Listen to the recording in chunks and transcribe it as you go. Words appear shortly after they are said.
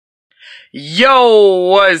Yo,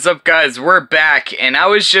 what is up, guys? We're back, and I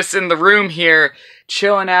was just in the room here,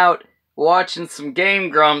 chilling out, watching some Game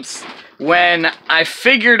Grumps, when I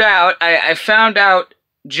figured out, I found out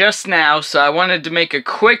just now, so I wanted to make a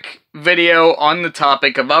quick video on the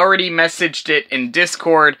topic. I've already messaged it in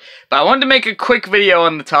Discord, but I wanted to make a quick video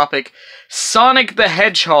on the topic. Sonic the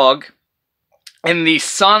Hedgehog in the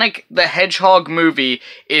Sonic the Hedgehog movie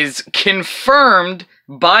is confirmed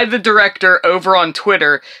by the director over on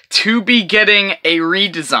Twitter to be getting a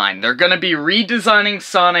redesign. They're going to be redesigning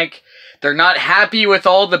Sonic. They're not happy with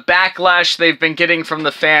all the backlash they've been getting from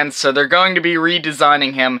the fans, so they're going to be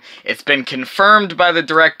redesigning him. It's been confirmed by the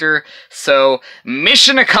director, so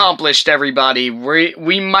mission accomplished, everybody.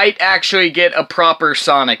 We might actually get a proper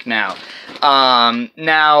Sonic now.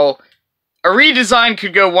 Now, a redesign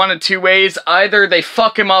could go one of two ways. Either they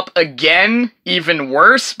fuck him up again, even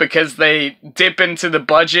worse, because they dip into the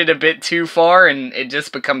budget a bit too far and it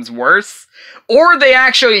just becomes worse. Or they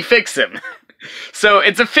actually fix him. So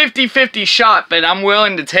it's a 50-50 shot, but I'm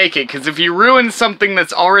willing to take it, because if you ruin something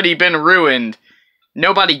that's already been ruined,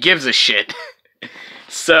 nobody gives a shit.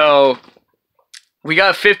 So we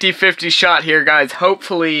got a 50-50 shot here, guys.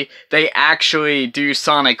 Hopefully they actually do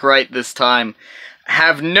Sonic right this time.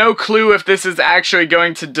 Have no clue if this is actually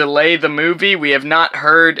going to delay the movie. We have not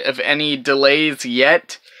heard of any delays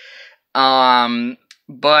yet.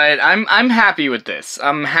 But I'm happy with this.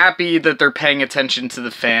 I'm happy that they're paying attention to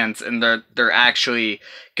the fans and they're actually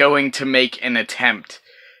going to make an attempt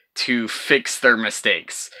to fix their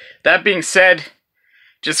mistakes. That being said,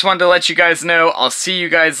 just wanted to let you guys know, I'll see you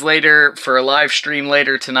guys later for a live stream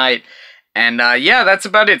later tonight. And yeah, that's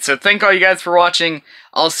about it. So thank all you guys for watching.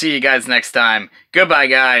 I'll see you guys next time. Goodbye,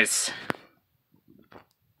 guys.